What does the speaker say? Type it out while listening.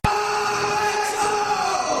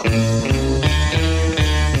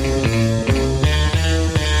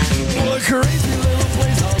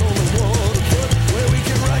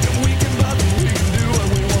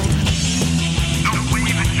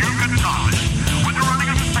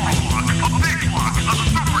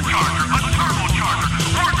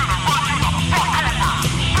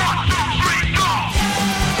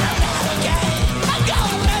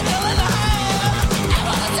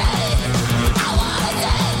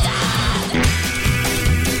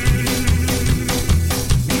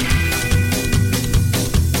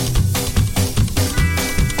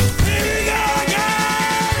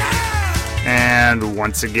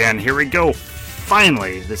once again. Here we go.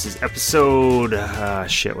 Finally, this is episode,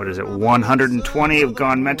 120 of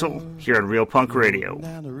Gone Mental here on Real Punk Radio.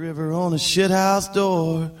 Down the river on a shithouse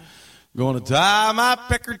door. Gonna tie my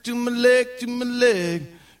pecker to my leg, to my leg.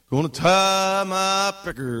 Gonna tie my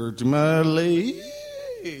pecker to my leg.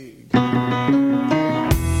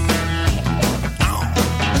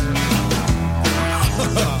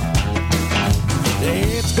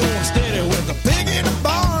 It's going steady with the pig in the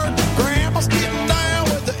barn. Grandma's getting down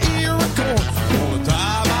with the ear of corn. Gonna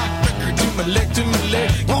tie my pecker to my leg, to my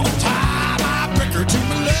leg. Gonna tie my pecker to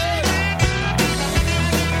my leg.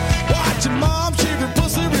 Watching mom shave her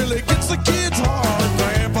pussy really gets the kids hard.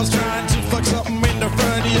 Grandpa's trying to fuck something in the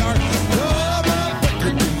front yard. Tie my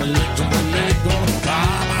pecker to my leg, to my leg. Gonna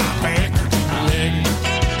tie my pecker to my leg.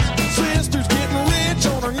 Sister's getting rich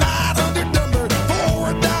on her 900 number. For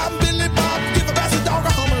a dime, Billy Bob, give a bastard dog a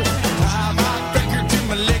hummer. Tie my pecker to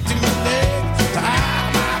my leg, to my leg.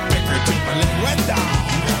 Tie my pecker to my leg. Red dog.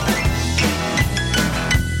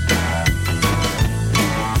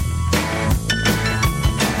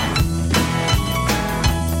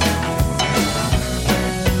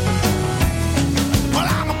 Well,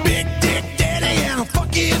 I'm a big dick daddy and a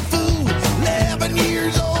fucking fool. 11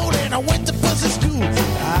 years old and I went to pussy school.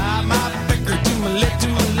 Tie my pecker to my leg, to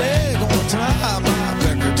my leg. Gonna tie my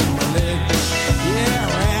pecker to my leg. Yeah,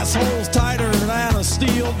 her asshole's tighter than a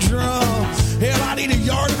steel drum. Hell, I need a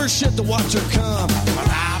yard of her shit to watch her come.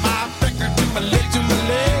 Tie my pecker to my leg, to my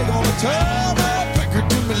leg. Gonna tie my pecker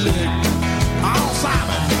to my leg. Oh,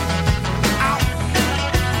 Simon. Ow.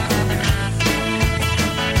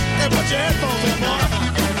 Hey, put your headphones on, boy.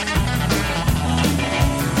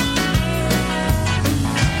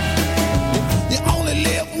 You only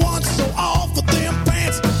live once, so off with them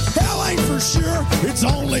pants. Hell ain't for sure, it's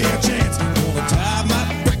only a chance. Gonna tie my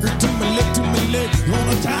pecker to my leg, to my leg.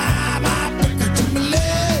 Gonna tie my pecker to my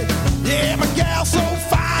leg. Yeah, my gal so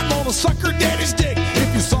fine, gonna suck her daddy's dick.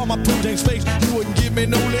 If you saw my poontang's face, you wouldn't give me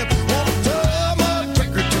no lip. Wanna tie my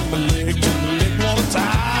pecker to my leg, to my leg. Wanna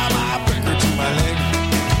tie my pecker to my leg.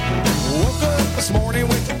 Woke up this morning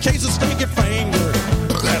with a case of stinky finger.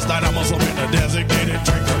 Last night I must have been a designated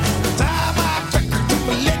drinker. Tie my pecker to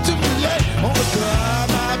my leg, to my leg. Wanna tie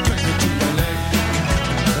my pecker to my leg.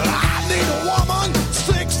 I need a woman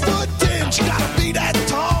 6'10". She gotta be that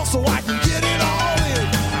tall so I can get it all in.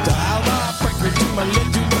 Tie my pecker to my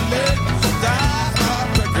leg, to my leg. Tie my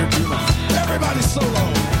pecker to my. Everybody solo.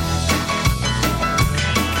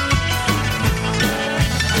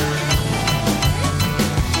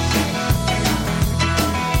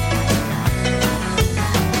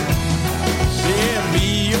 Yeah, me,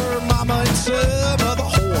 your mama, and some other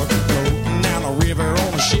whore floating down the river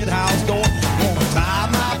on a shithouse door. Wanna tie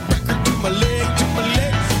my pecker to my leg, to my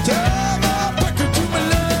leg. Tie my pecker to my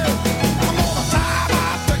leg. I'm gonna tie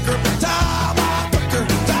my pecker, tie my pecker,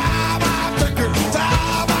 tie my pecker,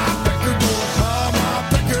 tie my pecker. Gonna tie my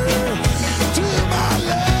pecker to my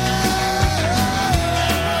leg.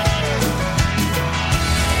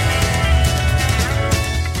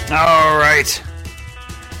 All right.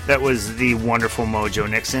 That was the wonderful Mojo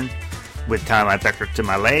Nixon with Tie My Pecker to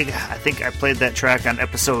My Leg. I think I played that track on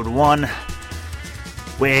episode 1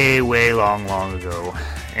 way long ago.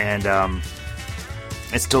 And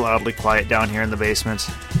it's still oddly quiet down here in the basement.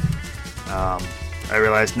 I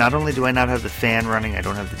realized not only do I not have the fan running, I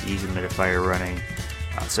don't have the dehumidifier running.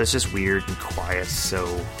 So it's just weird and quiet,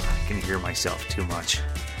 so I can hear myself too much.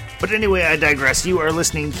 But anyway, I digress. You are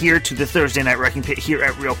listening here to the Thursday Night Wrecking Pit here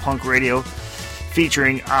at Real Punk Radio,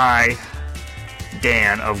 featuring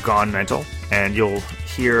Dan of Gone Mental, and you'll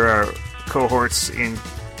hear our cohorts in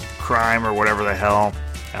crime or whatever the hell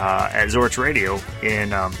at Zorch Radio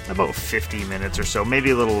in about 50 minutes or so,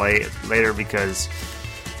 maybe a little later because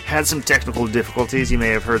had some technical difficulties. You may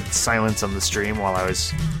have heard silence on the stream while I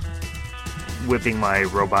was whipping my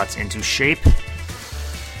robots into shape.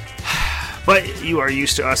 But you are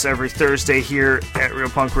used to us every Thursday here at Real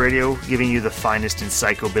Punk Radio, giving you the finest in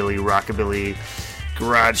psychobilly, rockabilly,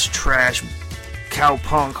 garage trash,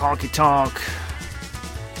 cowpunk, honky-tonk,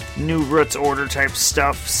 new roots order type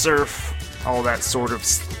stuff, surf, all that sort of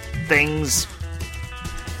things.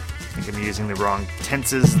 I think I'm using the wrong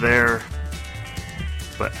tenses there,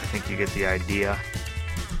 but I think you get the idea.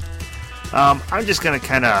 I'm just going to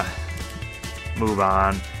kind of move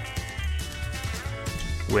on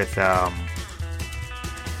with...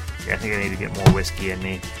 I think I need to get more whiskey in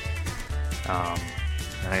me. And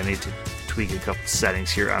I need to tweak a couple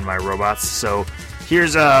settings here on my robots. So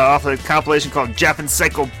here's off a compilation called Japan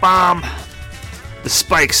Psycho Bomb, The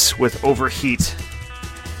Spikes with Overheat.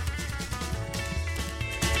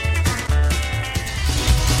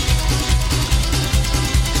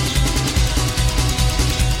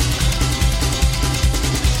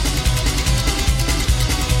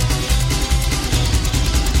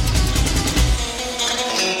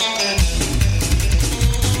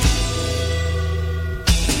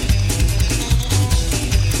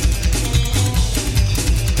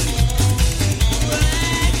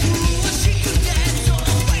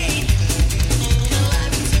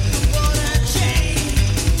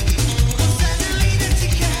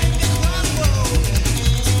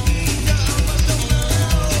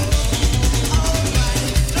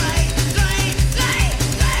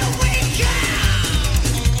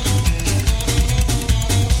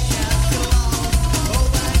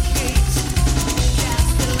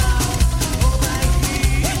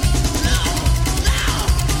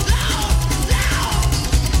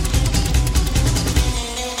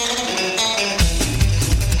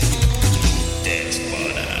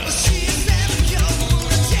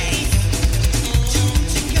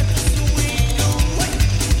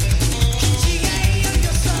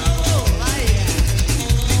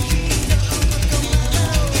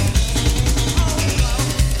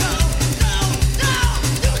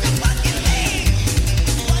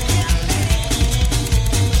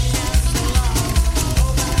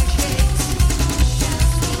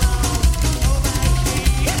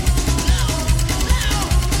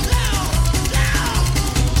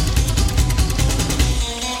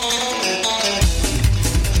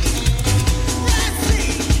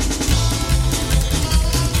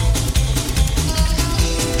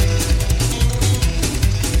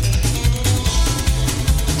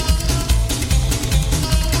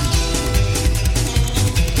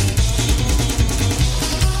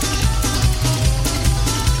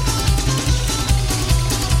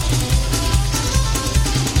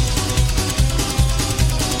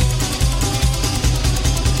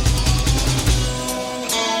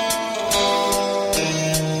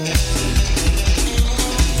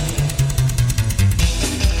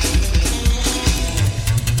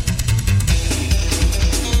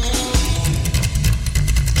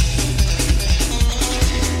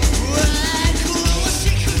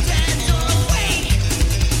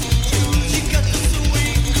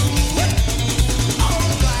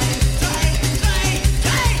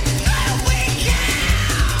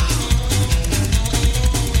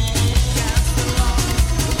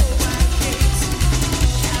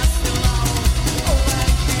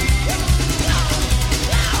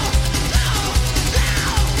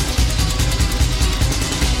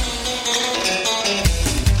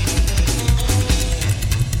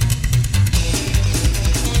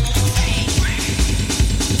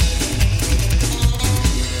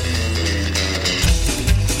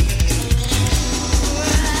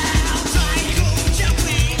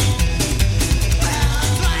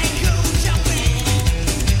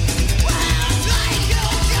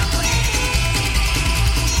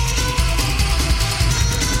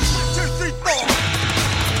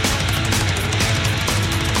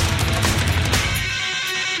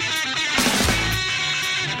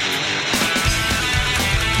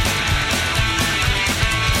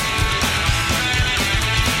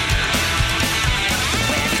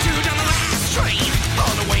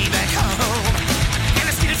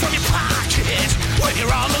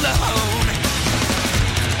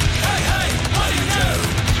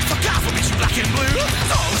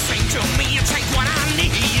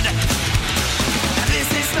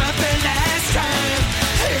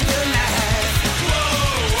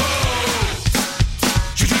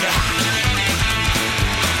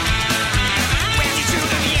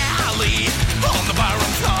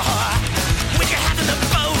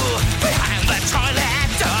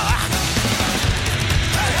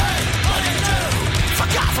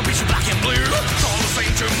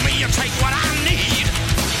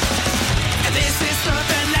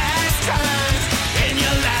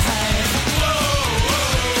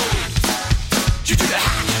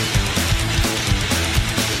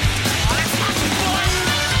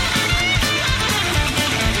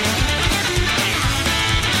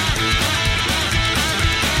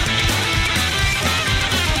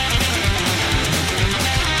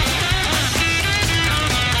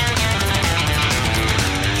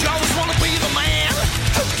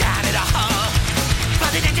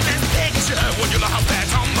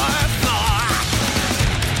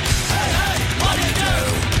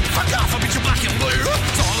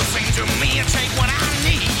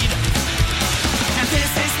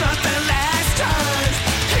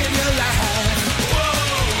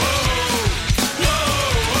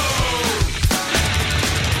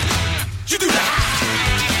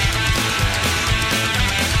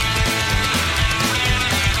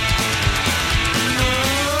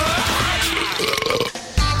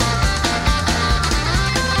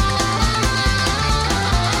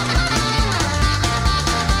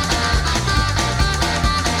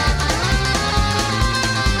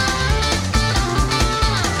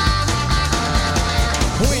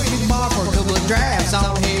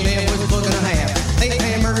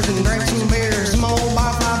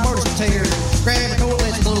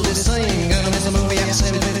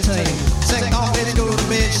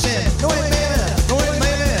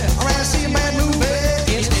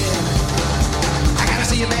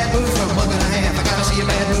 movie for $1.50. I gotta see a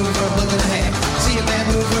bad movie for $1.50. See a bad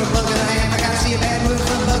movie for $1.50. I gotta see a bad movie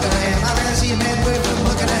for $1.50. I gotta see a bad movie for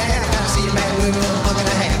 $1.50. I gotta see a bad movie for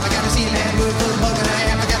 $1.50. I gotta see a bad movie for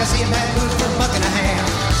 $1.50. I gotta see a bad movie for $1.50.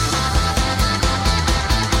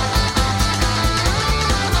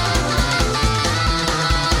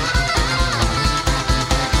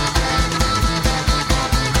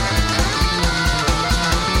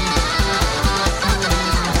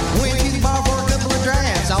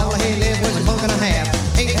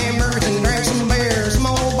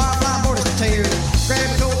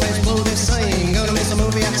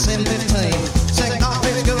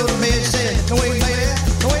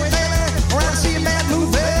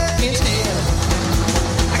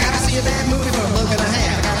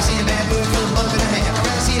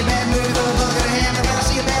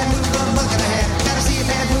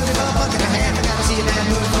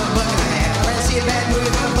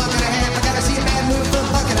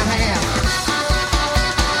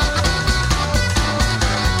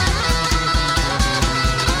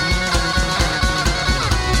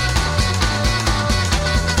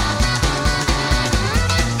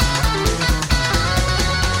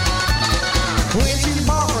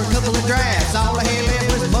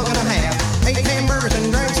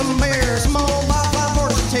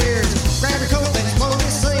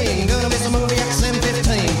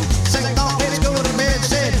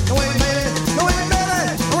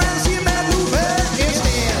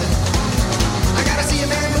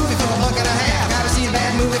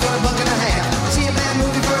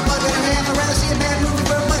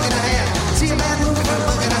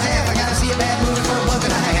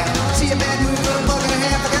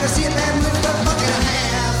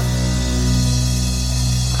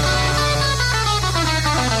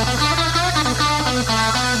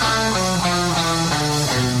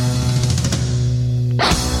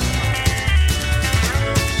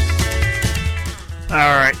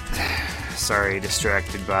 Sorry,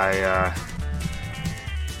 distracted by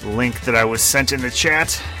the link that I was sent in the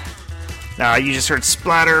chat. You just heard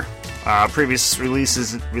Splatter. Previous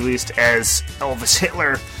releases released as Elvis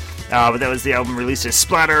Hitler, but that was the album released as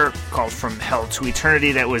Splatter, called From Hell to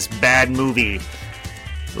Eternity. That was Bad Movie.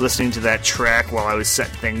 Listening to that track while I was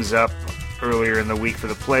setting things up earlier in the week for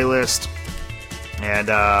the playlist, and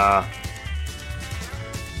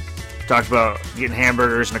talked about getting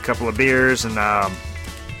hamburgers and a couple of beers, and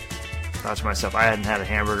thought to myself, I hadn't had a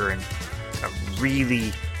hamburger in a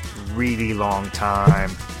really, really long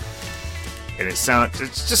time. And it just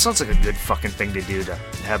sounds like a good fucking thing to do, to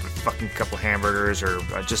have a fucking couple hamburgers, or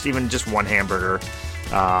just one hamburger,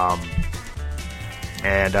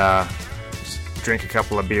 and just drink a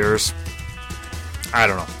couple of beers. I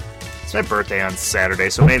don't know. It's my birthday on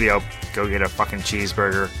Saturday, so maybe I'll go get a fucking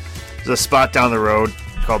cheeseburger. There's a spot down the road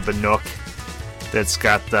called The Nook that's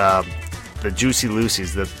got the Juicy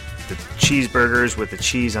Lucy's, the cheeseburgers with the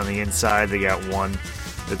cheese on the inside. They got one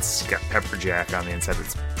that's got pepper jack on the inside.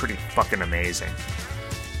 It's pretty fucking amazing.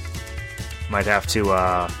 Might have to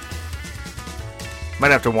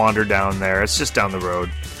wander down there. It's just down the road.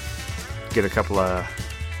 Get a couple of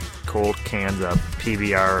cold cans of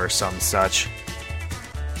PBR or some such,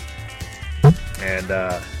 and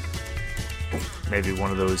maybe one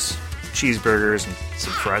of those cheeseburgers and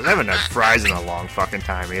some fries. I haven't had fries in a long fucking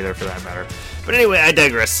time either, for that matter. But anyway, I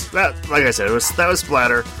digress. That, like I said, that was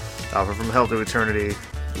Splatter, From Hell to Eternity,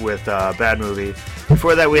 with Bad Movie.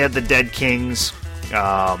 Before that, we had the Dead Kings,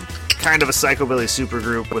 kind of a psychobilly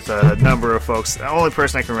supergroup with a number of folks. The only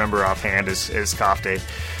person I can remember offhand is Kofte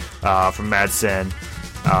from Mad Sin.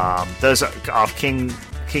 Those off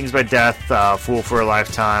Kings by Death, Fool for a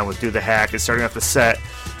Lifetime with Do the Hack. And starting off the set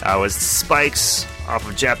was Spikes off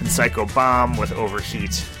of Japan Psycho Bomb with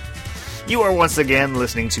Overheat. You are once again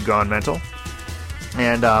listening to Gone Mental.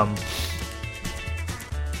 And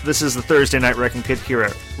this is the Thursday Night Wrecking Pit here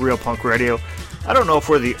at Real Punk Radio. I don't know if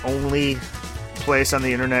we're the only place on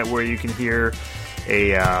the internet where you can hear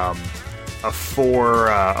a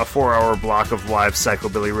 4-hour block of live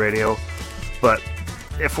psychobilly radio, but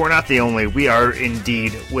if we're not the only, we are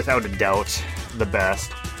indeed, without a doubt, the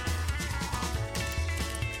best.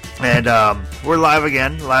 And we're live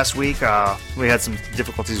again. Last week we had some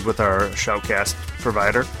difficulties with our Shoutcast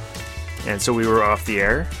provider, and so we were off the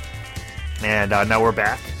air, and now we're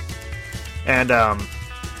back. And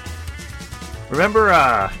remember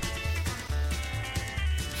a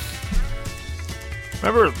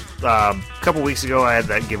couple weeks ago I had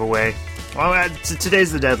that giveaway? Well,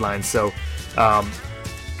 today's the deadline, so I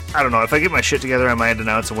don't know. If I get my shit together, I might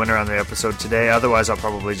announce a winner on the episode today. Otherwise, I'll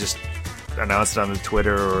probably just announce it on the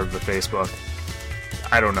Twitter or the Facebook.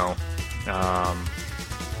 I don't know.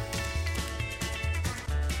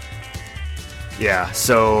 Yeah,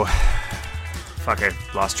 so fuck, I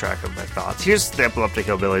lost track of my thoughts. Here's the Epileptic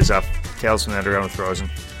Hillbillies off Tales from the Underground with Frozen.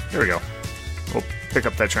 Here we go. We'll pick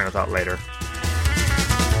up that train of thought later.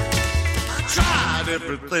 I tried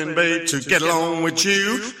everything, babe, to get along with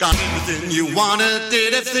you. Got everything you wanted,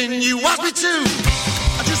 did everything you asked me to.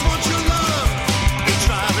 I just want your love, it's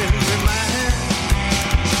driving me mad.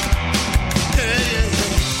 Yeah, yeah,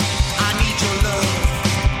 yeah. I need your love,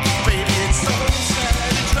 baby, it's so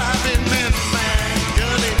sad. It's driving me mad,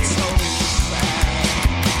 girl, it's so sad.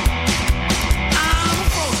 I'm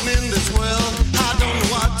frozen in this world, I don't know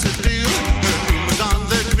what to do. Heard rumors on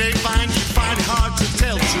the grapevine, you find it hard to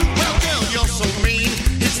tell true. Well, girl, you're so mean,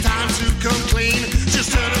 it's time to come clean.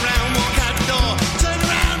 Just turn around, walk out the door, turn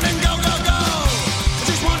around and go, go, go. I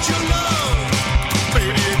just want your love,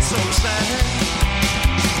 baby, it's so sad.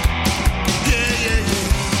 Yeah, yeah,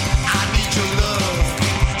 yeah, I need your love,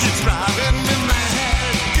 you're driving me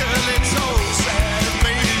mad. Girl, it's so sad,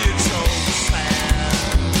 baby, it's so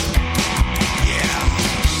sad. Yeah.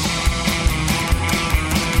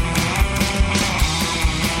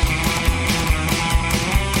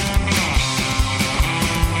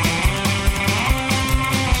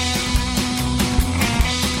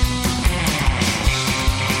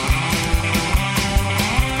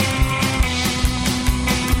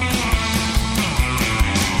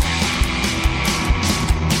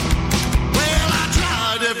 Well, I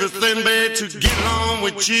tried everything, babe, to get along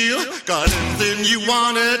with you. Got everything you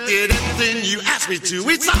wanted, did everything you asked me to.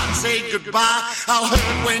 It's hard to say goodbye, I'll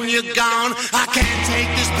hurt when you're gone. I can't take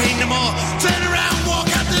this pain no more. Turn around, walk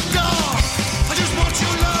out the door. I just want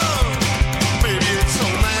your love, baby, it's so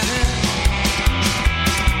mad.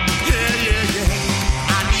 Yeah, yeah,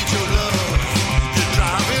 yeah, I need your love, you're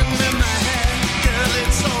driving me mad. Girl,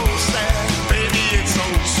 it's so sad, baby, it's so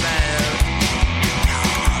sad.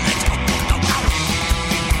 Let's go, go, go.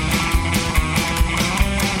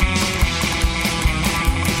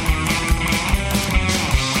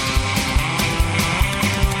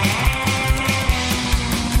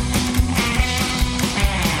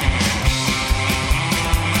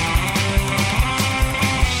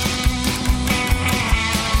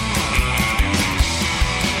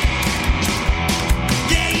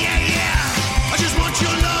 Yeah, yeah, yeah, I just want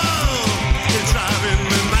your love, you're driving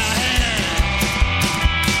me mad.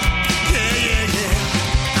 Yeah, yeah, yeah,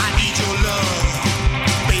 I need your love,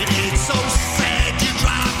 baby, it's so sad. You're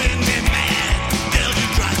driving me mad, girl, you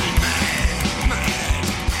drive me mad, mad,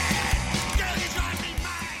 mad. Girl, you drive me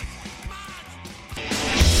mad, mad.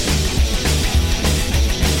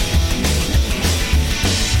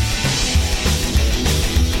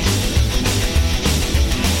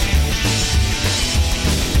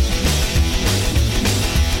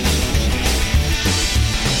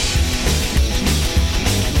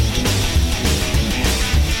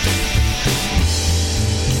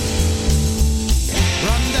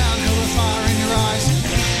 Run downhill with fire in your eyes.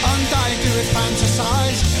 Undying, do it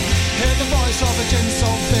fantasize. Hear the voice of a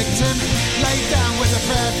gin-sold victim. Lay down with a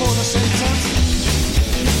prayer for the symptoms.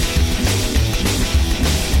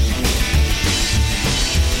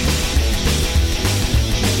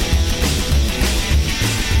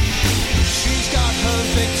 She's got her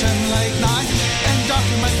victim late night.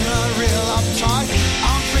 Documenting her real uptight.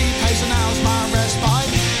 I'm free, pays an hour's my respite.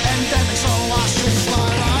 Endemic, so I should fly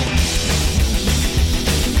right.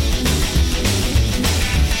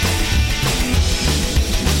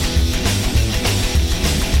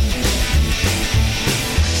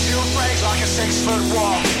 She'll break like a 6-foot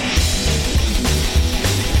wall.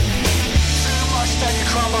 Too much, then you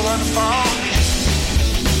crumble and fall.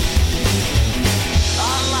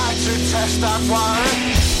 I like to test that wiring.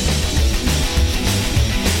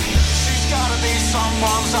 She's gotta be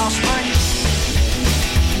someone's offspring.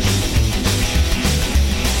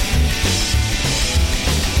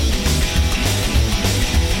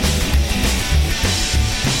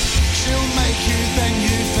 She'll make you, then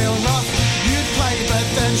you feel rough. You'd play, but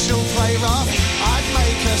then she'll play rough. I'd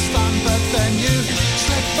make her stand, but then you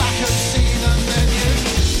slip back obscene and then you.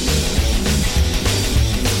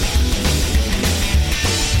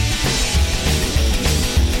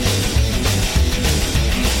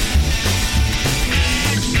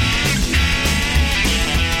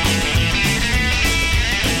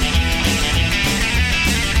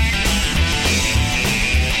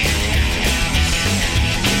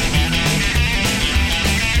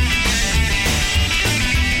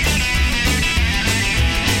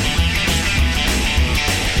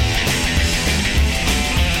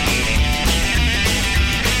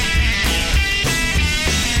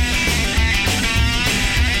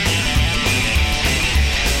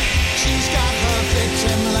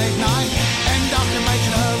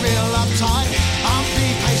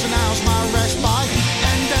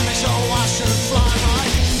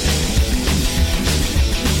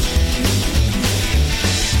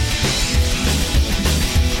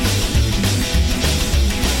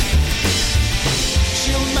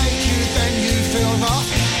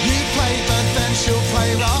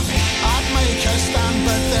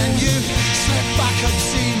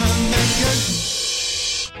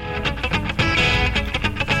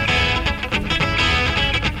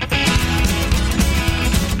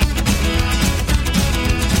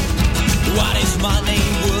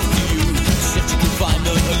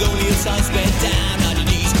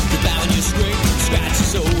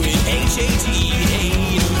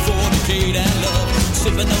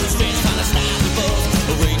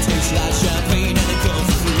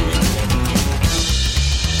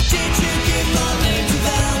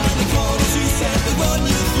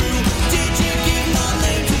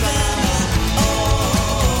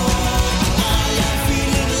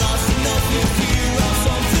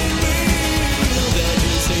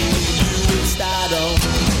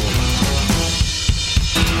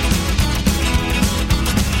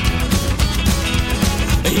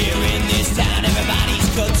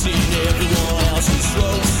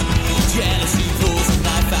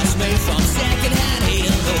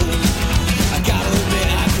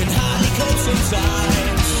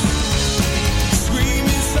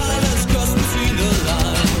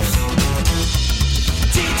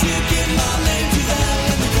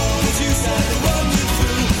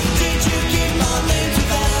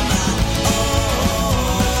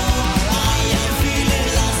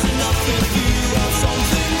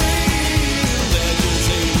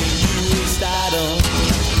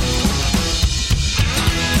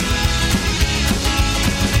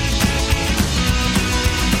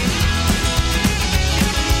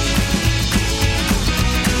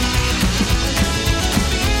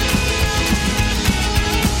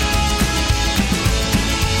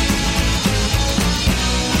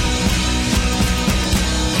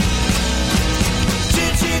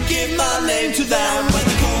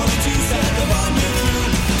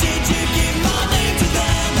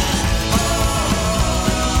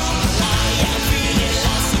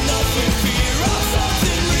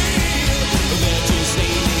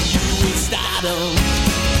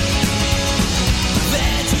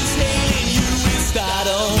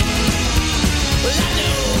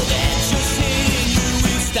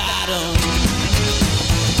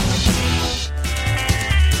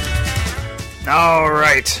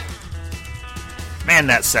 Alright. Man,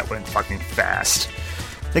 that set went fucking fast.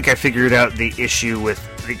 I think I figured out the issue with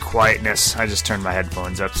the quietness. I just turned my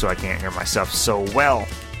headphones up so I can't hear myself so well.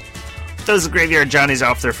 Does the Graveyard Johnnies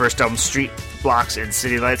off their first album, Street Blocks and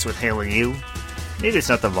City Lights, with Hailing You. Maybe it's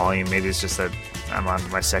not the volume, maybe it's just that I'm on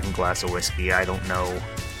my second glass of whiskey. I don't know.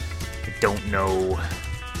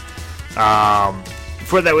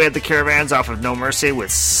 Before that, we had the Caravans off of No Mercy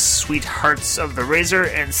with Sweethearts of the Razor,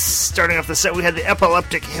 and starting off the set, we had the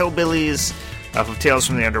Epileptic Hillbillies off of Tales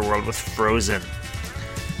from the Underworld with Frozen.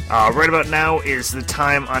 Right about now is the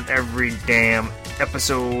time on every damn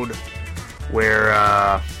episode where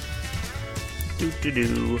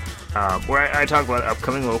where I talk about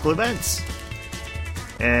upcoming local events.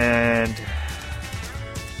 And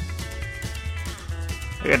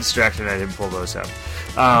I got distracted and I didn't pull those up.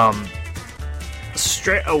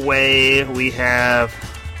 Straight away we have,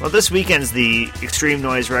 well, this weekend's the Extreme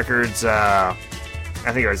Noise Records, I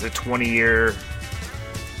think it was a 20 years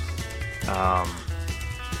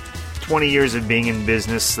of being in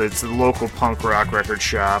business. It's a local punk rock record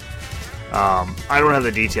shop. I don't have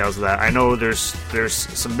the details of that. I know there's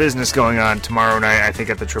some business going on tomorrow night, I think,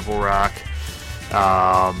 at the Triple Rock.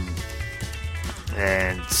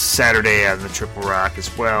 And Saturday at the Triple Rock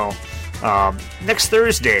as well. Next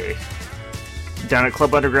Thursday, down at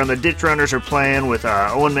Club Underground, the Ditch Runners are playing with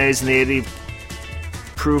Owen Mays and the 80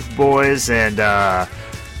 Proof Boys and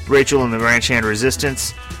Rachel and the Ranch Hand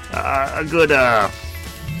Resistance. A good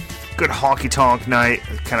honky-tonk night,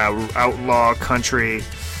 kind of outlaw country.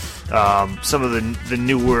 Some of the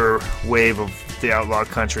newer wave of the outlaw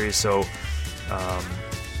country, so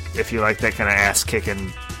if you like that kind of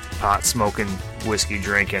ass-kicking, pot-smoking,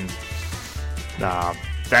 whiskey-drinking,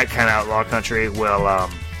 that kind of outlaw country, well,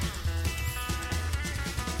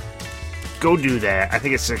 go do that. I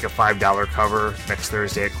think it's like a $5 cover next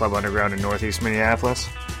Thursday at Club Underground in Northeast Minneapolis.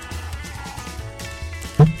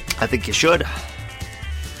 I think you should.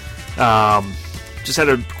 Just had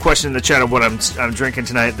a question in the chat of what I'm drinking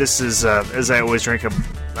tonight. This is, as I always drink,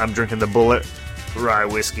 I'm drinking the Bullet Rye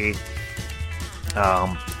whiskey.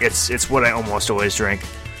 It's what I almost always drink.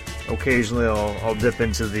 Occasionally I'll dip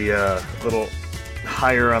into the little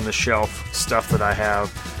higher on the shelf stuff that I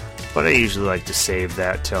have, but I usually like to save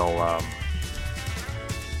that till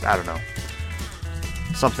I don't know,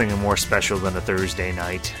 something more special than a Thursday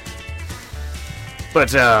night.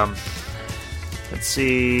 But let's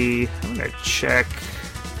see, I'm gonna check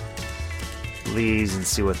Lee's and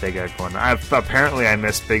see what they got going. Apparently I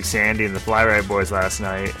missed Big Sandy and the Fly Ride Boys last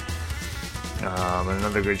night.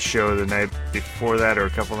 Another good show the night before that, or a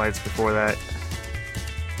couple nights before that.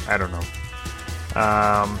 I don't know.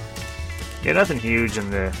 Yeah, nothing huge in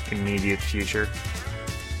the immediate future.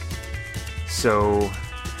 So,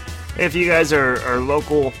 if you guys are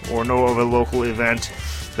local or know of a local event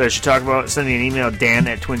that I should talk about, send me an email,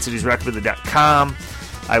 Dan@TwinCitiesRockford.com.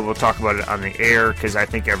 I will talk about it on the air because I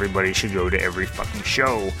think everybody should go to every fucking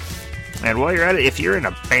show. And while you're at it, if you're in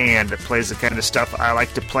a band that plays the kind of stuff I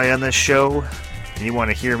like to play on this show, and you want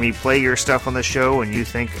to hear me play your stuff on the show, and you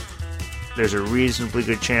think there's a reasonably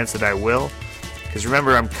good chance that I will, because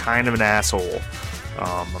remember, I'm kind of an asshole.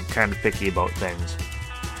 I'm kind of picky about things.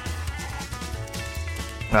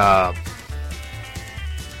 But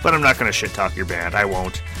I'm not going to shit talk your band. I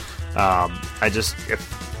won't. If I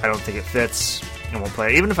don't think it fits, I won't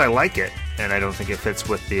play it. Even if I like it, and I don't think it fits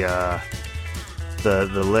with the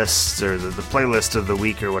lists or the playlist of the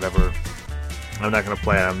week or whatever, I'm not going to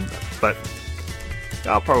play them. But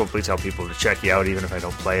I'll probably tell people to check you out, even if I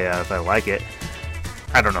don't play it, if I like it.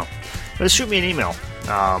 I don't know. But shoot me an email.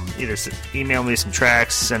 Either email me some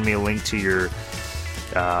tracks, send me a link to your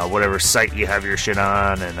whatever site you have your shit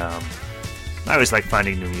on, and I always like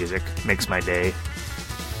finding new music. Makes my day.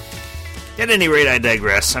 At any rate, I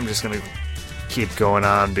digress. I'm just going to keep going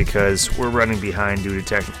on because we're running behind due to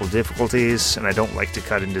technical difficulties, and I don't like to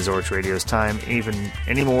cut into Zorch Radio's time even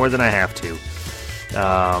any more than I have to.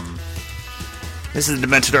 This is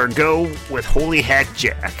Demented Art Go with Holy Hack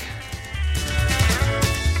Jack.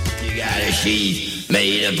 You got a sheet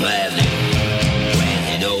made of plastic,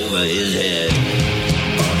 planted over his head.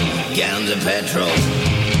 40 gallons of petrol,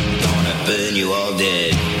 gonna burn you all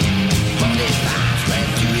dead. 45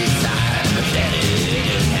 strapped to his side, machete in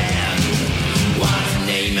his hand. What's the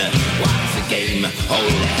name? What's the game?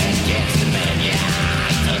 Holy Hack Jack's the man, yeah.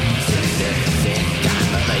 Sick,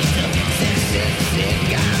 I'm a laser. Sick,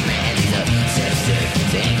 I'm mad.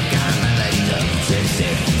 Sick, I'm a laser.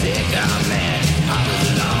 Sick, I'm mad. I was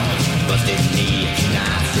alone, busted knee,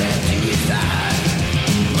 knife strapped to his side.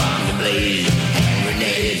 Bomb to blaze, hand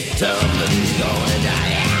grenade, somebody's gonna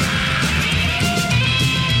die.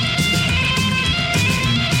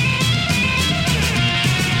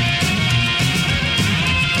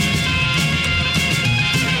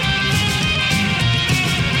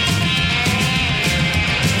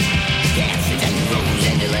 Gas and rose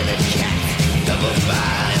and a leather jack, covered by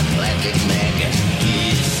a plastic mag.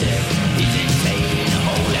 He's sick, he's insane,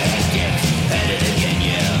 holy heck, yeah. At it again,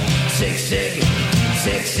 yeah. Sick.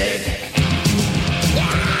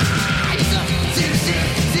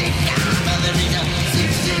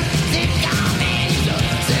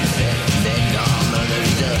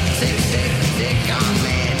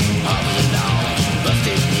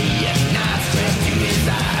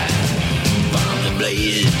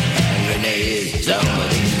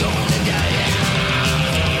 Somebody's gonna die.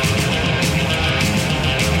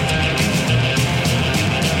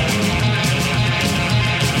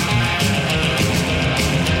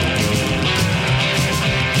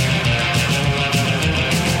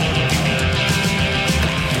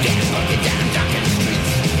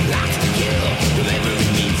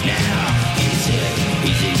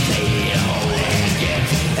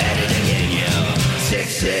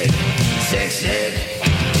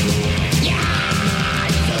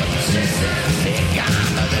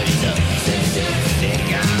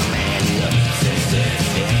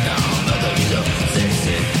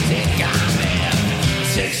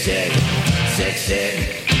 Sick.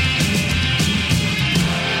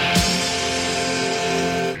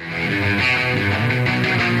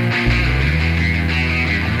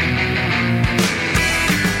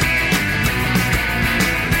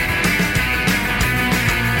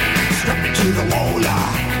 Strapped me to the wall,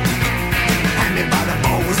 had me by the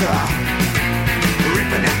balls,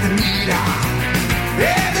 ripping at the meter,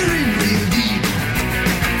 yeah, they're in real deep.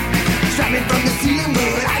 Strap me from the ceiling,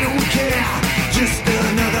 but I don't care. Just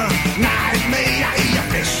another nightmare. I hear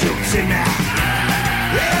flesh shoots in there.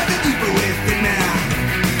 Yeah, the deeper within there.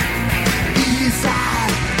 Inside.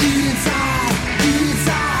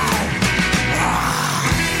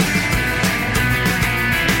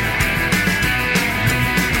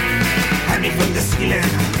 Hand me from the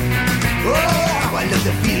ceiling. Oh, how I love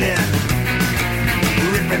the feeling.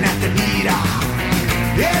 Ripping at the meter.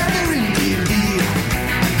 Yeah, they're in real deep.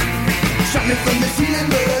 Shot me from the ceiling,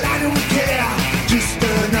 but I don't care. Just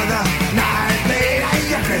another nightmare. I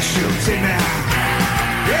hear flesh shoots in there.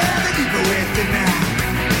 Yeah, the deeper within there.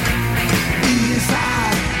 Inside.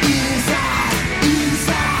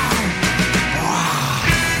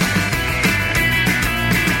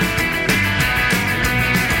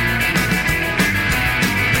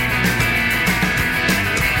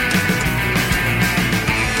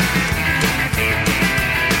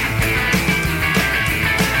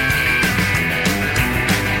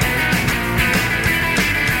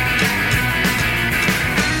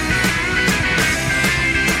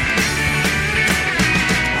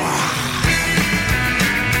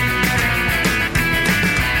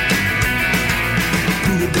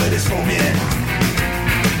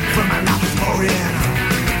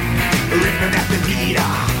 feet.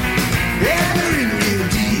 Yeah, they're in real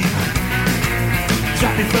deep.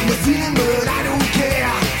 Drop me from the ceiling, but I don't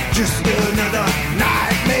care. Just another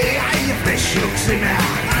nightmare. Your flesh looks in there.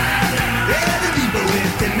 Yeah, the people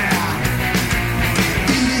within there.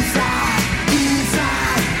 Inside,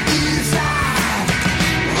 inside, inside.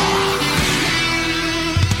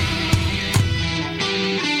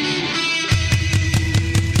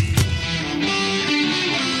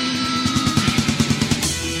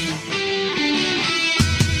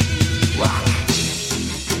 Wow.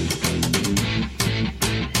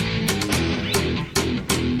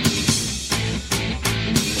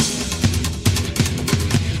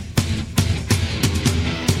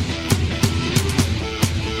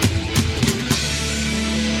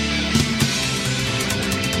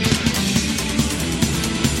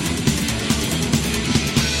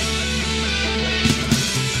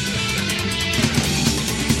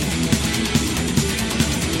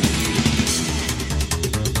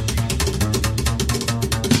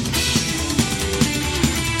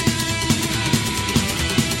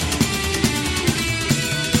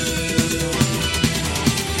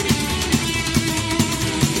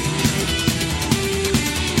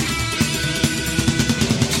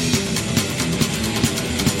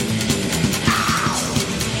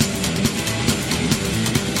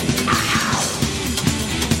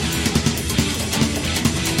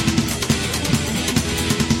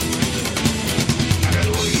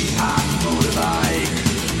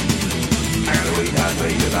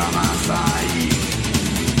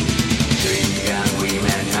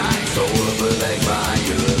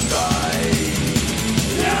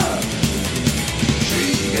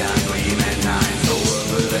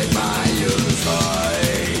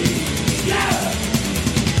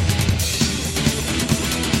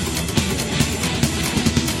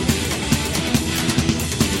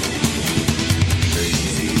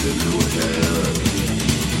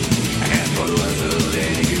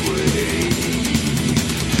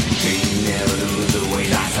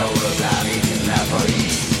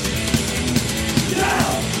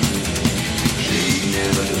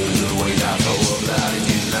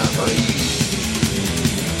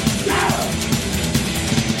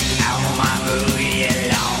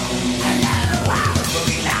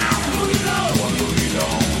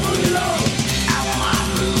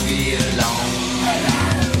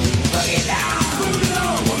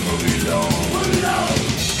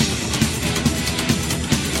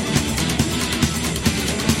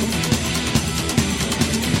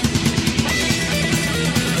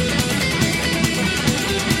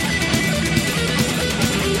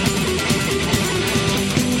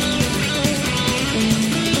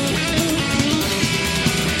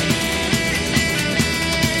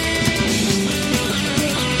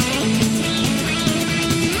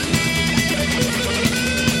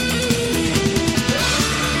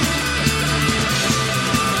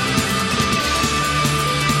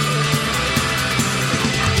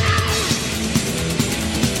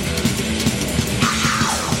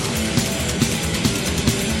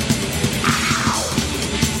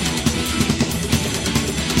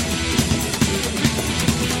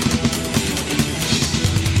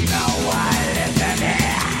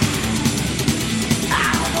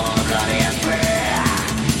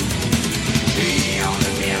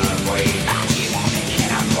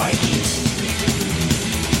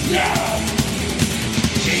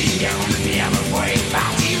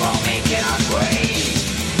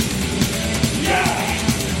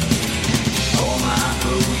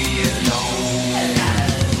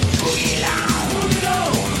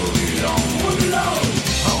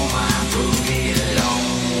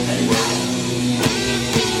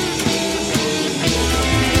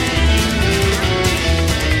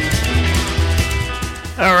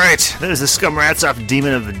 Alright, there's the Scum Rats off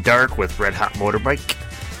Demon of the Dark with Red Hot Motorbike.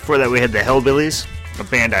 Before that we had the Hellbillies, a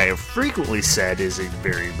band I have frequently said is a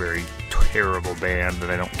very, very terrible band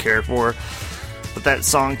that I don't care for. But that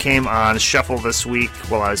song came on Shuffle this week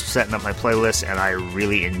while I was setting up my playlist, and I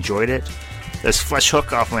really enjoyed it. There's Flesh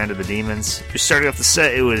Hook off Land of the Demons. Starting off the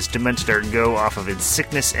set, it was Demented Argo off of In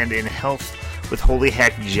Sickness and in Health with Holy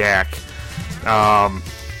Hack Jack.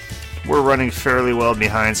 We're running fairly well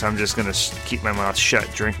behind, so I'm just going to keep my mouth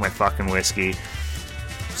shut, drink my fucking whiskey,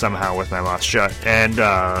 somehow with my mouth shut,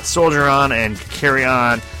 and soldier on and carry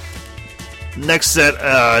on. Next set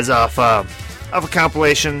is off a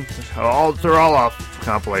compilation. They're all off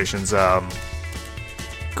compilations.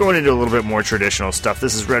 Going into a little bit more traditional stuff.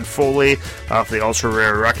 This is Red Foley off the ultra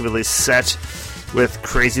rare Rockabilly set with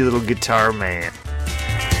Crazy Little Guitar Man.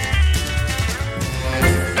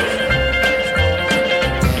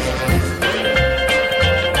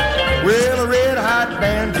 Well, a red hot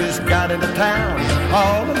band just got into town.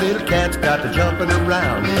 All the little cats got to jumping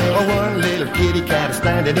around. One little kitty cat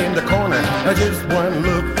standing in the corner. Just one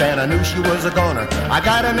look and I knew she was a goner. I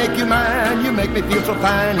gotta make you mine, you make me feel so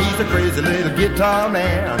fine. He's a crazy little guitar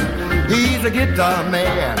man. He's a guitar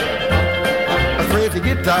man. A crazy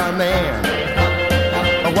guitar man.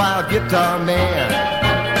 A wild guitar man.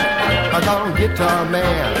 A gone guitar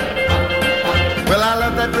man. Well, I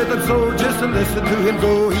love that rhythm so just to listen to him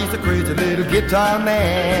go. He's a crazy little guitar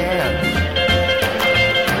man.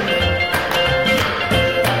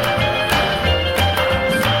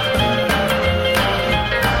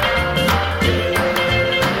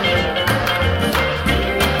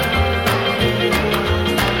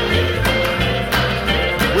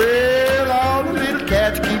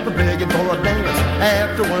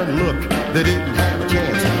 After one look, they didn't have a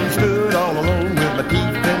chance. Stood all alone with my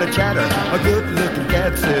teeth in a chatter. A good-looking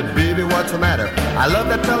cat said, baby, what's the matter? I love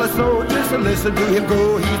that fella so just to listen to him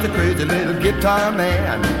go. He's a crazy little guitar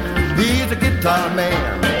man. He's a guitar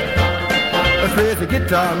man. A crazy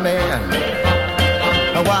guitar man.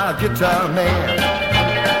 A wild guitar man.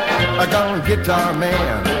 A gone guitar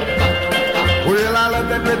man. Well, I love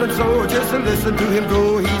that rhythm so just to listen to him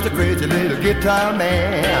go. He's a crazy little guitar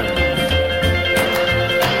man.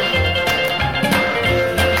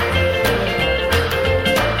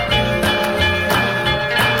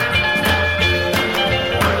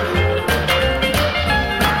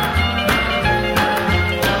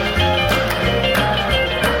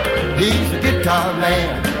 He's a guitar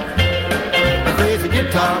man, a crazy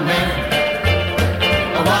guitar man,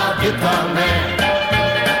 a wild guitar man,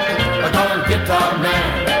 a gone guitar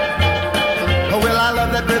man. Oh, well, I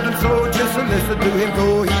love that rhythm so just to listen to him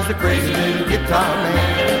go. He's a crazy little guitar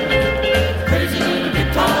man, crazy little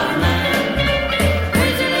guitar man,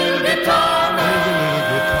 crazy little guitar man, crazy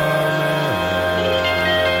little guitar man.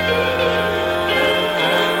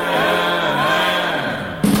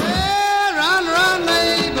 Well, run, run,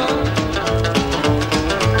 neighbor.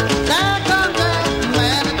 There comes that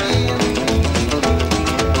man again.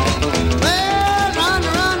 Well, run,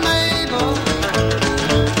 run, neighbor.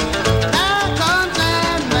 There comes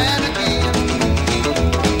that man again.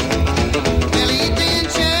 Well, he's been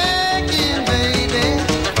chasing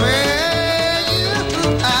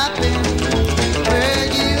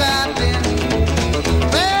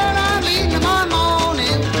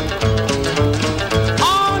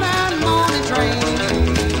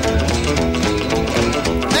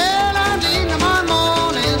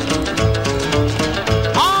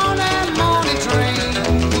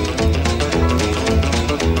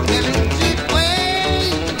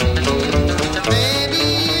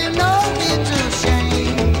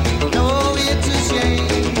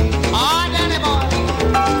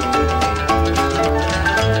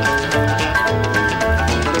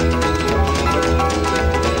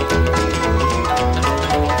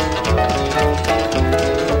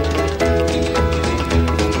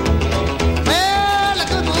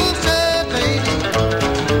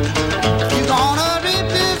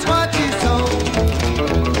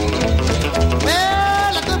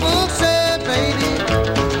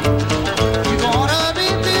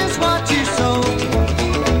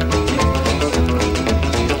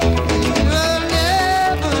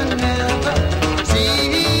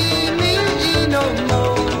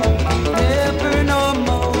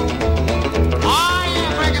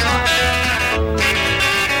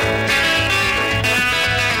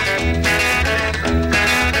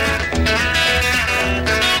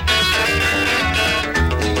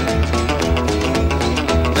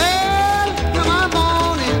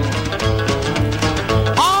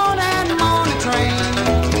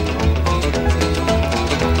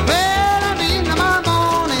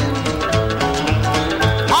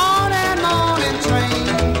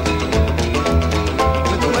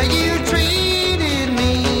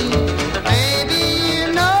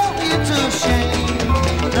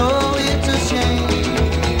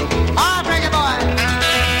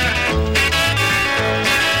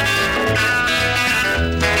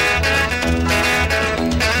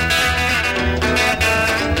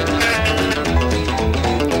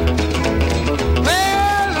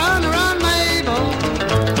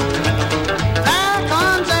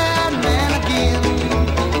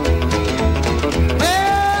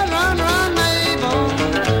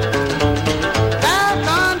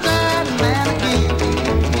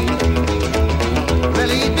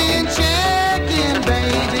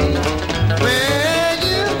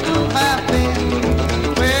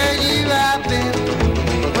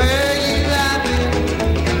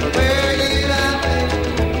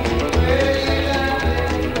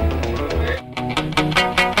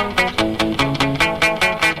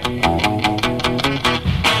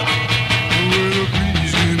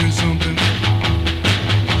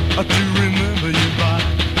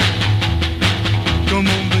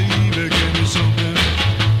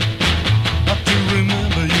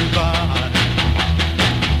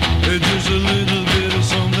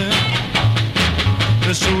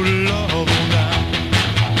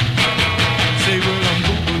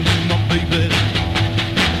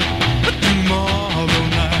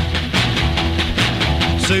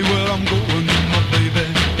Say, well, I'm going with my baby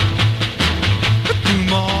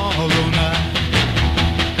tomorrow night.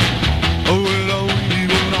 Oh, well, we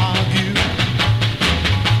won't argue,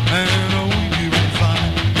 and we won't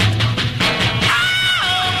fight.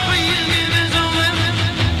 Oh, please give me something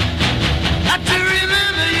to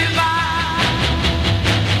remember you by.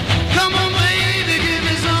 Come on, baby, give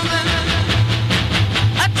me something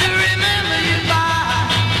to remember you by.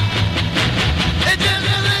 It's just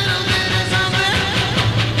a little bit of something.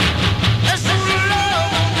 That's so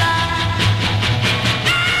love won't die.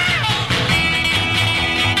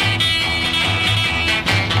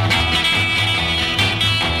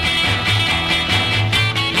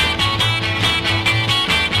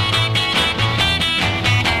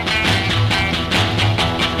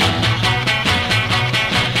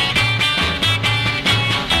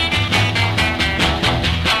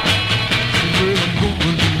 Well, I'm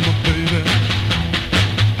going to my baby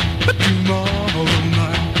tomorrow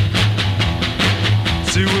night.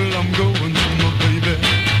 See, well, I'm going to my baby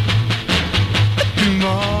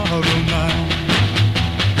tomorrow night.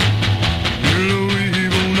 Well, we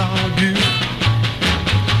won't argue,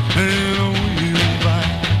 and we won't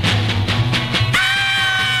fight.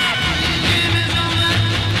 Give me something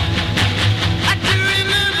to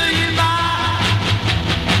remember you by.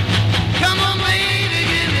 Come on, baby,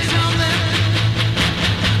 give me something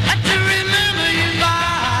to remember you by.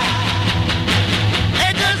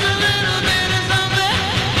 It's just a little bit of something.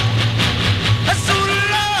 So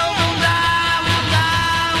love won't die, won't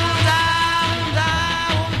die, won't die, won't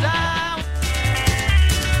die, won't die.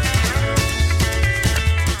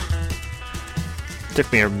 Took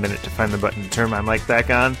me a minute to find the button to turn my mic back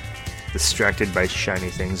on. Distracted by shiny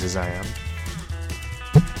things as I am.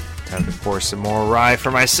 Time to pour some more rye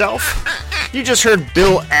for myself. You just heard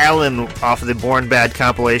Bill Allen off of the Born Bad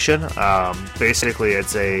compilation. Basically,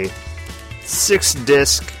 it's a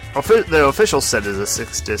 6-disc. The official set is a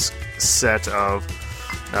 6-disc set of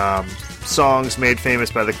songs made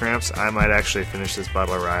famous by the Cramps. I might actually finish this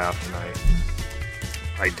bottle of rye off tonight.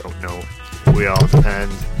 I don't know. We all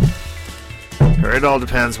depend. Or it all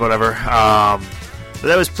depends, whatever. But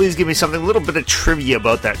that was Please Give Me Something. A little bit of trivia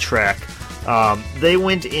about that track. They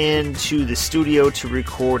went into the studio to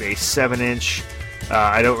record a 7-inch.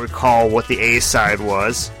 I don't recall what the A-side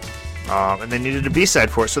was. And they needed a B-side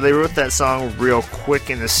for it. So they wrote that song real quick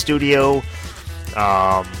in the studio.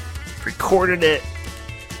 Recorded it.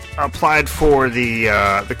 Applied for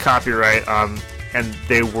the copyright. And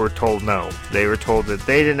they were told no. They were told that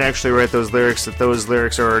they didn't actually write those lyrics, that those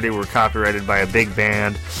lyrics already were copyrighted by a big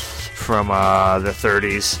band from the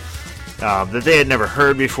 30s that they had never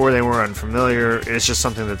heard before. They were unfamiliar. It's just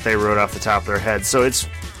something that they wrote off the top of their head. So it's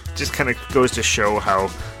just kind of goes to show how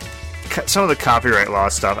some of the copyright law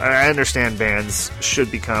stuff, I understand bands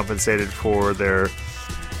should be compensated for their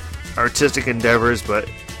artistic endeavors, but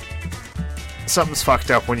something's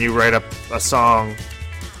fucked up when you write up a song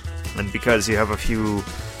and because you have a few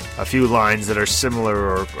lines that are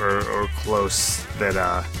similar or close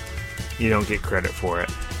that you don't get credit for it.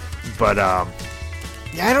 But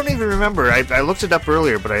yeah, I don't even remember. I looked it up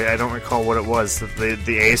earlier, but I don't recall what it was,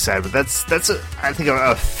 the A side. But that's I think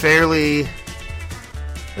a fairly.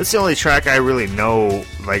 That's the only track I really know,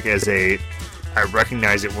 like I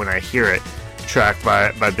recognize it when I hear it. Track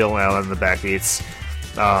by Bill Allen and the Backbeats.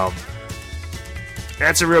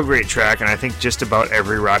 That's a real great track, and I think just about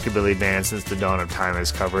every rockabilly band since the dawn of time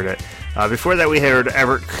has covered it. Before that, we heard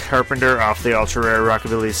Everett Carpenter off the Ultra Rare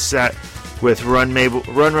Rockabilly set with Run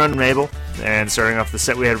Run Mabel, and starting off the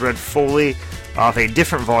set, we had Red Foley off a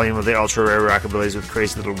different volume of the Ultra Rare Rockabillys with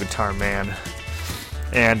Crazy Little Guitar Man.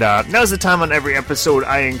 And now's the time on every episode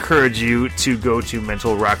I encourage you to go to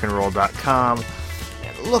mentalrockandroll.com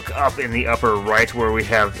and look up in the upper right where we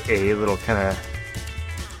have a little kind of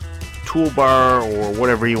toolbar or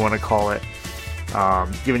whatever you want to call it,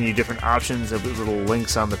 giving you different options of little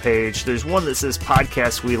links on the page. There's one that says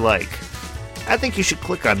Podcasts We Like. I think you should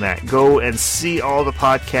click on that. Go and see all the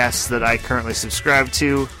podcasts that I currently subscribe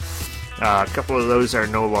to. A couple of those are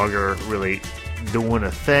no longer really doing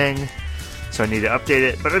a thing, so I need to update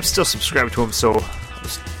it, but I'm still subscribed to them, so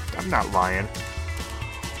I'm not lying.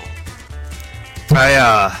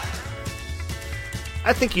 I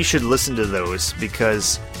think you should listen to those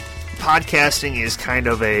because podcasting is kind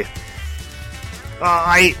of a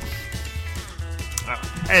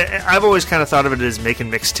I've always kind of thought of it as making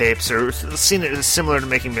mixtapes, or seen it as similar to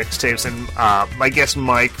making mixtapes. And my guest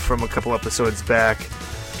Mike from a couple episodes back,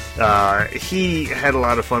 he had a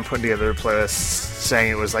lot of fun putting together a playlist,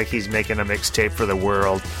 saying it was like he's making a mixtape for the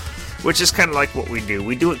world, which is kind of like what we do.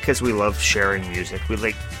 We do it because we love sharing music. We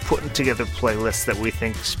like putting together playlists that we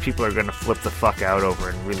think people are going to flip the fuck out over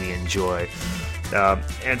and really enjoy.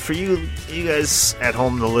 And for you guys at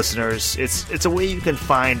home, the listeners, it's a way you can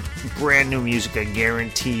find brand new music. I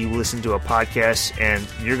guarantee you listen to a podcast and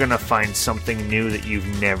you're going to find something new that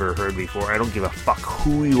you've never heard before. I don't give a fuck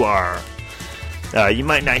who you are. You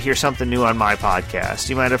might not hear something new on my podcast.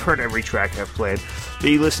 You might have heard every track I've played. But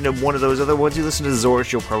you listen to one of those other ones, you listen to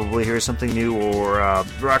Zorch, you'll probably hear something new, or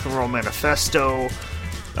Rock and Roll Manifesto,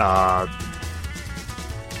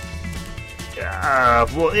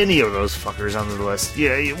 well, any of those fuckers on the list.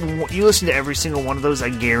 Yeah, you listen to every single one of those, I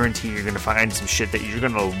guarantee you're going to find some shit that you're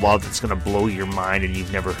going to love that's going to blow your mind and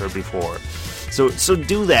you've never heard before. So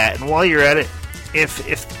do that, and while you're at it, if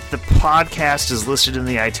the podcast is listed in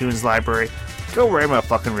the iTunes library, go write them a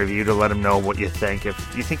fucking review to let them know what you think.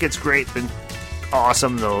 If you think it's great, then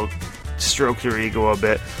awesome, they'll stroke your ego a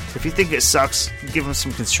bit. If you think it sucks, give them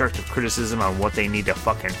some constructive criticism on what they need to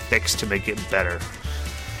fucking fix to make it better.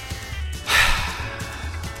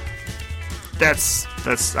 That's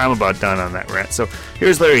I'm about done on that rant. So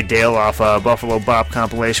here's Larry Dale off Buffalo Bop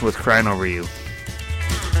compilation with Crying Over You.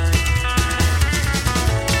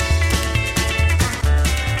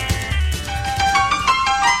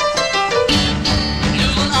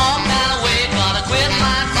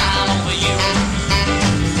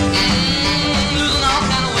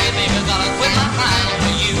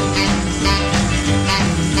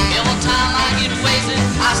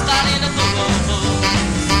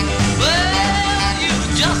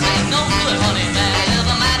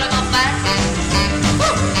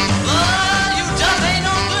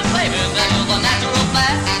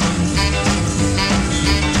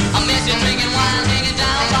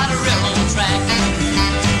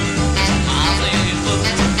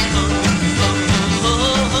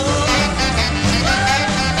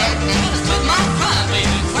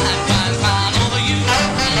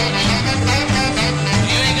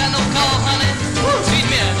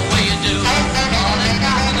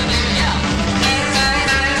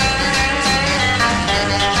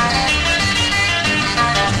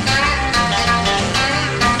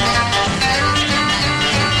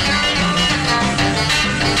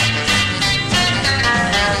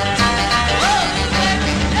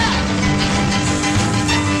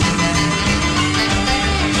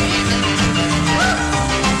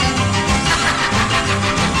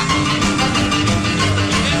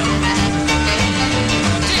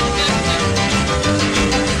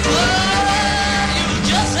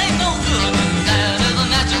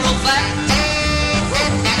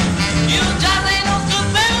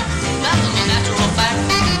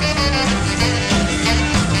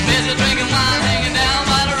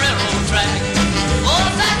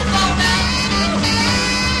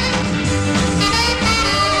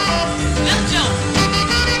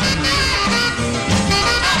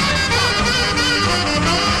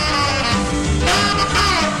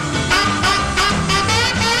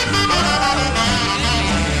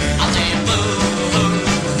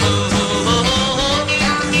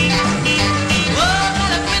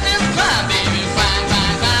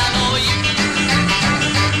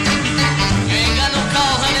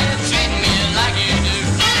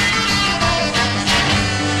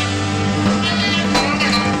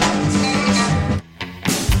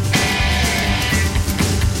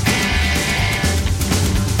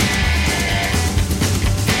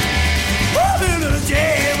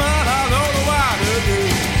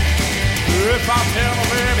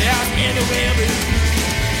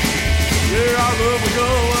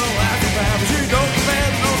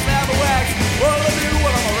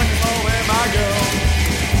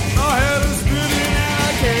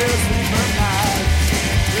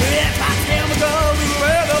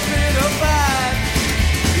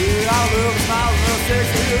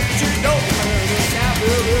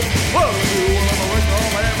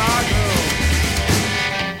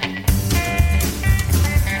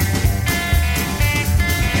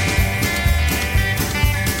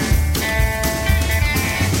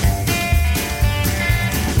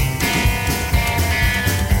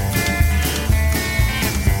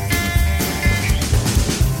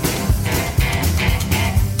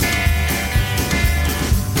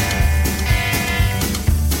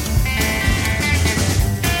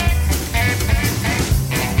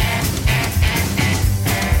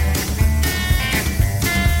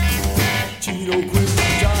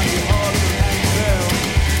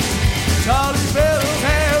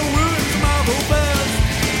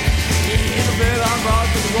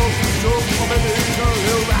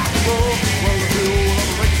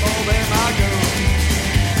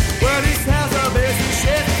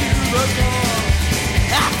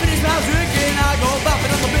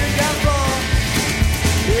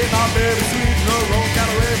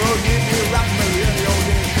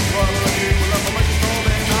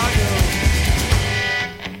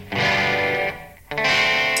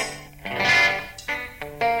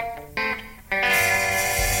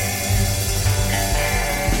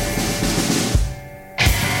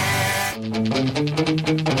 Standing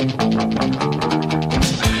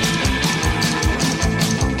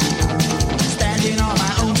on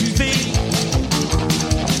my own 2 feet,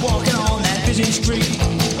 walking on that busy street,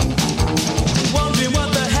 wondering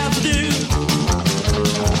what the hell to do.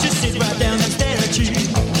 Just sit right down and stare at you.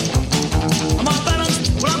 I'm on balance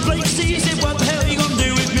when I'm playing C. Said, what the hell are you gonna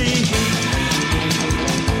do with me?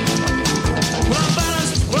 When I'm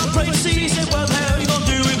balanced when I'm playing C. Said, what the hell are you gonna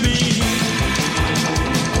do with me?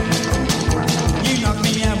 You knock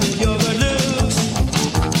me out with your good looks.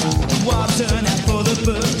 Why turn out for the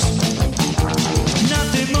books?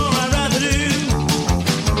 Nothing more I'd rather do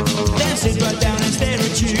than sit right down and stare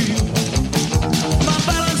at you. My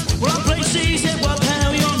balance when I'm playing C. Said, what the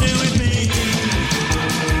hell are you gonna do with me?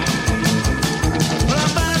 When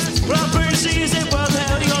I'm balanced when I'm playing C. Said, what the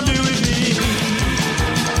hell are you gonna do with me?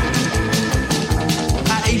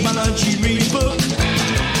 I ate my lunch, you read a book.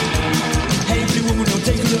 Hey, pretty woman, don't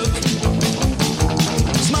take a look.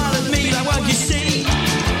 Smile at me like what you see.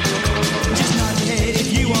 Just nod your head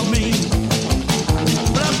if you want me.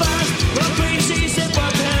 But I'm fast, but I'm crazy. Said,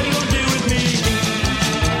 what the hell you gonna do with me?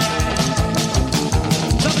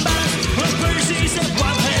 I'm fast, but I'm crazy. Said,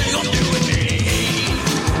 what the hell you gonna do with me?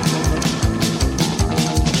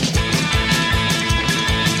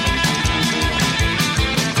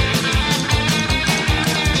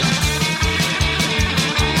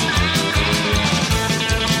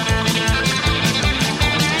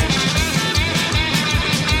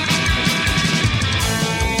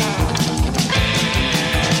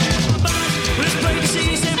 But it's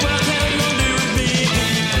crazy. Said, what the hell you gonna do with me?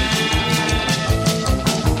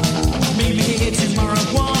 Meet me here tomorrow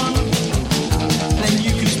at 1. Then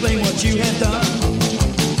you can explain what you have done.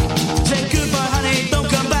 Say goodbye, honey, don't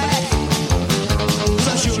come back. 'Cause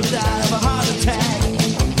I should have died of a heart attack.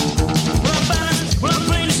 When I'm balanced, when I'm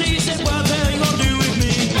playing to see, said, what the hell you gonna do with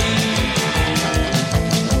me?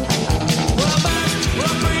 When I'm balanced, when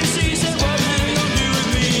I'm playing to see, said, what the hell you gonna do with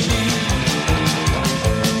me?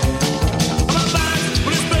 I'm balanced,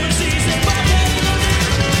 when it's playing to see, said, what the hell you gonna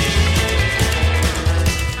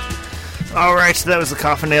do? All right, so that was the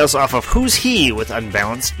Coffin Nails off of Who's He with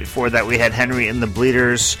Unbalanced. Before that, we had Henry and the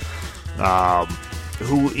Bleeders,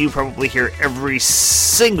 who you probably hear every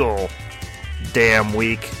single damn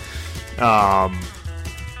week.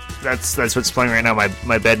 That's what's playing right now.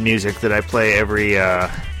 My bed music that I play every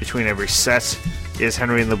between every set is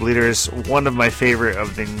Henry and the Bleeders, one of my favorite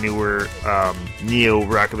of the newer neo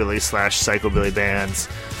rockabilly / psychobilly bands.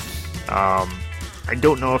 I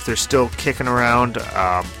don't know if they're still kicking around.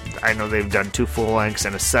 I know they've done 2 full lengths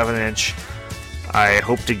and a 7-inch. I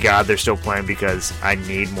hope to God they're still playing because I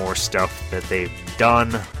need more stuff that they've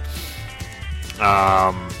done.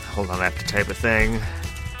 Hold on, I have to type a thing.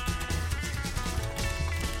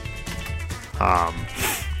 But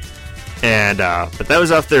that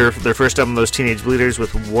was off their first album, Those Teenage Bleeders,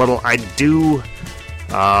 with What'll I Do.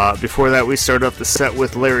 Before that, we started off the set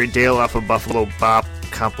with Larry Dale off of Buffalo Bop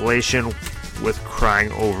compilation with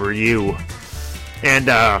Crying Over You. And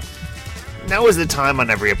now is the time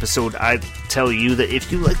on every episode I tell you that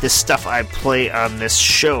if you like the stuff I play on this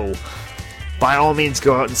show, by all means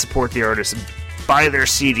go out and support the artists. Buy their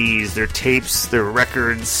CDs, their tapes, their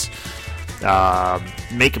records.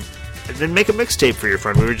 Make a mixtape for your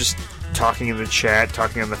friend. We were just talking in the chat,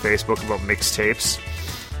 talking on the Facebook about mixtapes.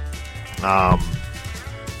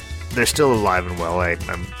 They're still alive and well,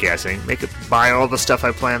 I'm guessing. Buy all the stuff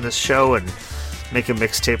I play on this show and make a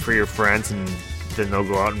mixtape for your friends, and then they'll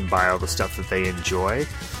go out and buy all the stuff that they enjoy.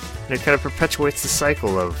 And it kind of perpetuates the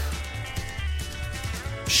cycle of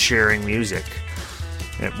sharing music,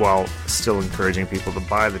 while still encouraging people to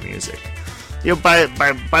buy the music. You know, buy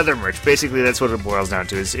their merch. Basically, that's what it boils down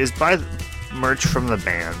to: is buy merch from the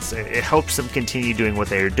bands. It helps them continue doing what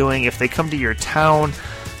they are doing. If they come to your town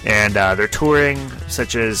and they're touring,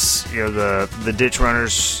 such as the Ditch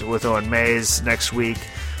Runners with Owen Mays next week.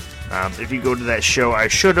 If you go to that show, I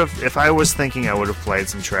should have. If I was thinking, I would have played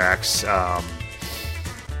some tracks.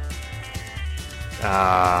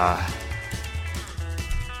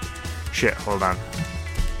 Shit, hold on.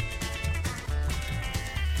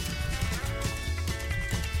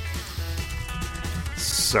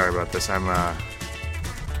 Sorry about this.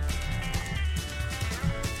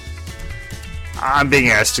 I'm being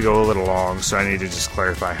asked to go a little long, so I need to just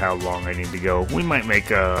clarify how long I need to go. We might make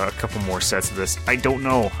a couple more sets of this. I don't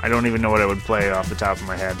know. I don't even know what I would play off the top of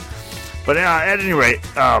my head. But at any rate,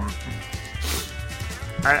 I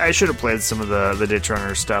should have played some of the Ditch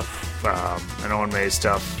Runner stuff and Owen May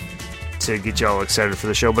stuff to get y'all excited for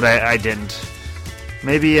the show, but I didn't.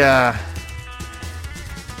 Maybe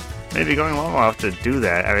going along, I'll have to do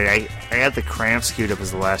that. I mean, I had the Cramps queued up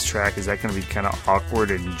as the last track. Is that going to be kind of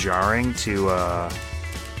awkward and jarring to,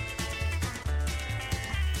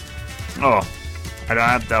 Oh, I don't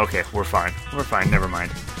have to, okay, we're fine. We're fine, never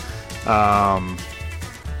mind.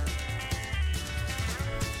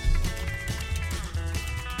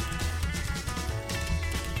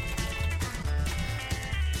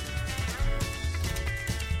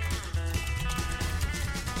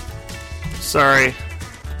 Sorry.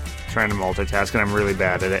 Trying to multitask and I'm really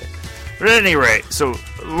bad at it. But at any rate, so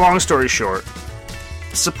long story short,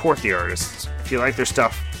 support the artists. If you like their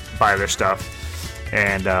stuff, buy their stuff.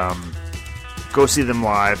 And go see them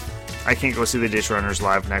live. I can't go see the Ditch Runners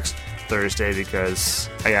live next Thursday because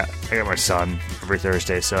I got my son every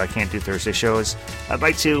Thursday, so I can't do Thursday shows. I'd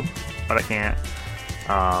like to, but I can't.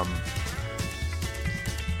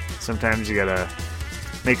 Sometimes you gotta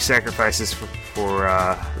make sacrifices for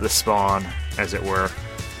the spawn, as it were.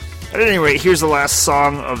 At any rate, here's the last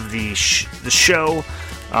song of the show.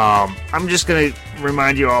 I'm just gonna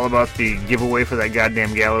remind you all about the giveaway for that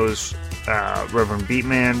goddamn Gallows Reverend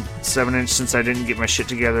Beatman 7-inch, since I didn't get my shit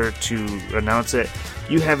together to announce it.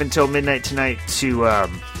 You have until midnight tonight to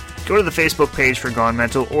go to the Facebook page for Gone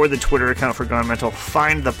Mental or the Twitter account for Gone Mental.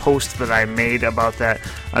 Find the post that I made about that.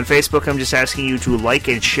 On Facebook, I'm just asking you to like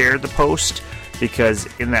and share the post, because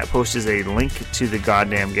in that post is a link to the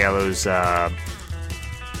goddamn Gallows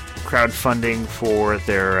crowdfunding for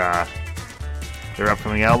their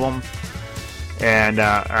upcoming album. And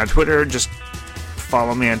on Twitter, just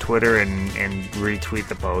follow me on Twitter and retweet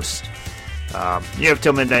the post. You have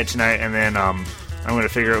till midnight tonight, and then I'm going to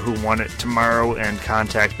figure out who won it tomorrow and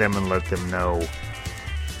contact them and let them know.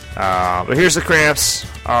 But here's the Cramps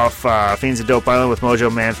off Fiends of Dope Island with Mojo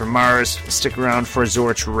Man from Mars. Stick around for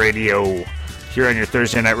Zorch Radio here on your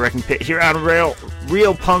Thursday Night Wrecking Pit here on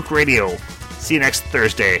Real Punk Radio. See you next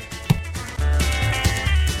Thursday.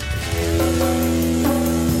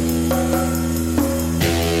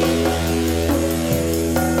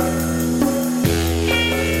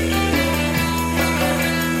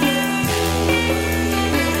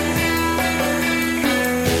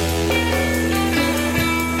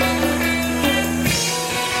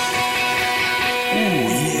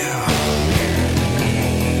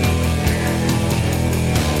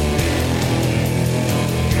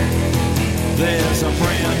 There's a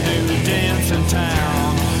brand new dance in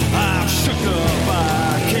town. I'm shook up,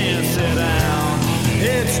 I can't sit down.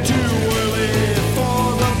 It's too early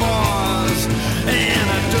for the bars, and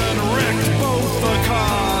I done wrecked both the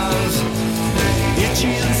cars.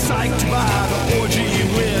 Itchy and psyched by the orgy,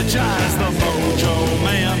 which I's the Mojo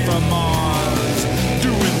Man from Mars.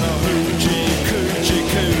 Doing the hoochie coochie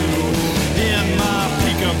coo in my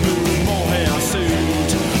peekaboo mohair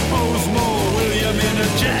suit. Osmo William in a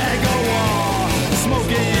Jaguar,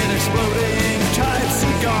 smoking exploding tight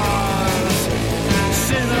cigars.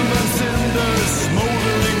 Cinnamon cinders,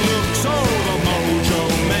 smoldering looks. Oh, the Mojo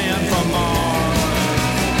Man from Mars.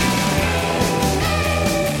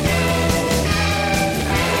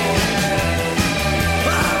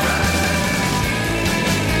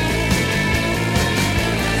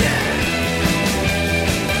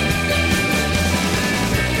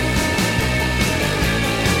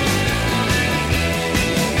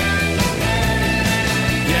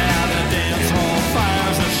 Yeah, the dance hall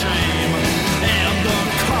fire's a shame, and the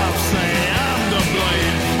cops say I'm to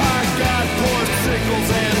blame. I got porcicles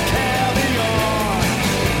and caviar,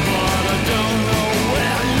 but I don't know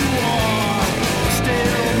where you are.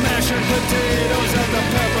 Still mashing potatoes at the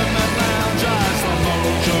Peppermint Lounge. I's the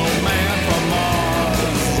Mojo Man from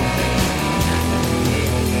Mars.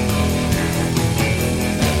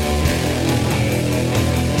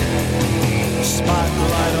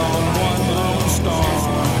 Spotlight on one lone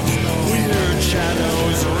star. Weird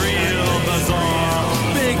shadows, real bizarre.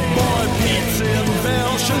 Big boy Pete's in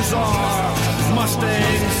Belshazzar.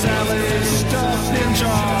 Mustang Sally stuffed in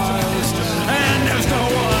jars. And there's no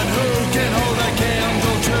one who can hold a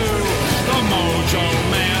candle to the Mojo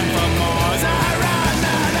Man from Mars.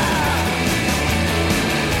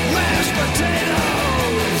 Mashed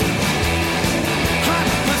potatoes, hot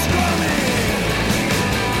pastrami,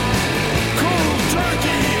 cold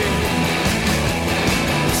turkey,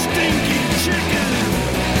 stinky chicken,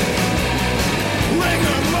 regular